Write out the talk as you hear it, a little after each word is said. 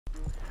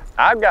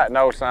I've got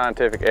no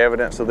scientific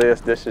evidence of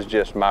this. This is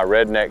just my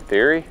redneck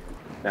theory.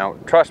 Now,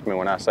 trust me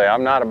when I say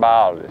I'm not a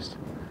biologist,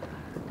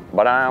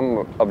 but I'm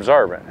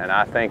observant. And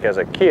I think as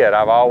a kid,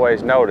 I've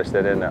always noticed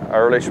that in the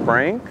early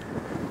spring,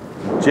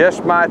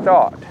 just my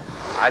thought,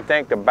 I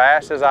think the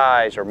bass's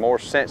eyes are more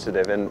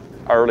sensitive in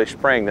early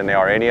spring than they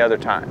are any other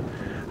time.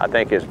 I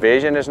think his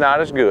vision is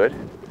not as good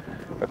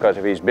because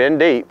if he's been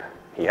deep,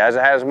 he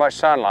hasn't had as much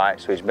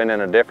sunlight, so he's been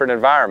in a different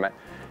environment.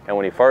 And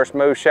when he first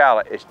moves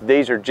shallow,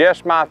 these are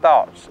just my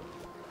thoughts.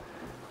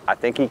 I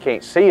think he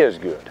can't see as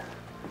good.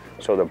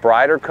 So the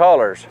brighter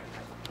colors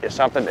is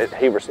something that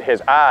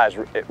his eyes,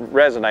 it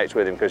resonates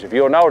with him, because if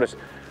you'll notice,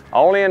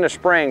 only in the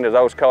spring do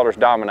those colors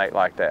dominate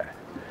like that.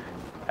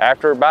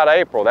 After about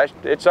April,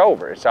 it's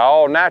over. It's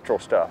all natural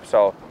stuff.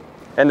 So,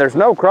 and there's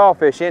no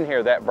crawfish in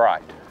here that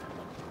bright.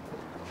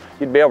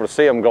 You'd be able to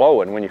see them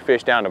glowing when you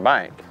fish down the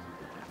bank.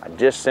 I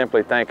just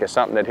simply think it's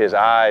something that his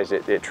eyes,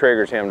 it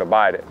triggers him to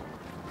bite it.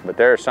 But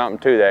there's something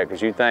to that,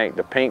 because you think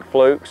the pink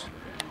flukes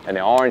and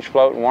the orange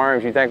floating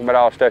worms, you think about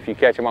all the stuff you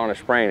catch them on in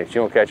the spring that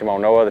you don't catch them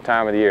on no other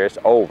time of the year. It's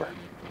over.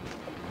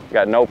 You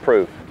got no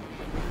proof.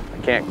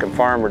 I can't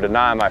confirm or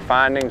deny my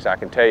findings. I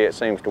can tell you it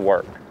seems to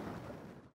work.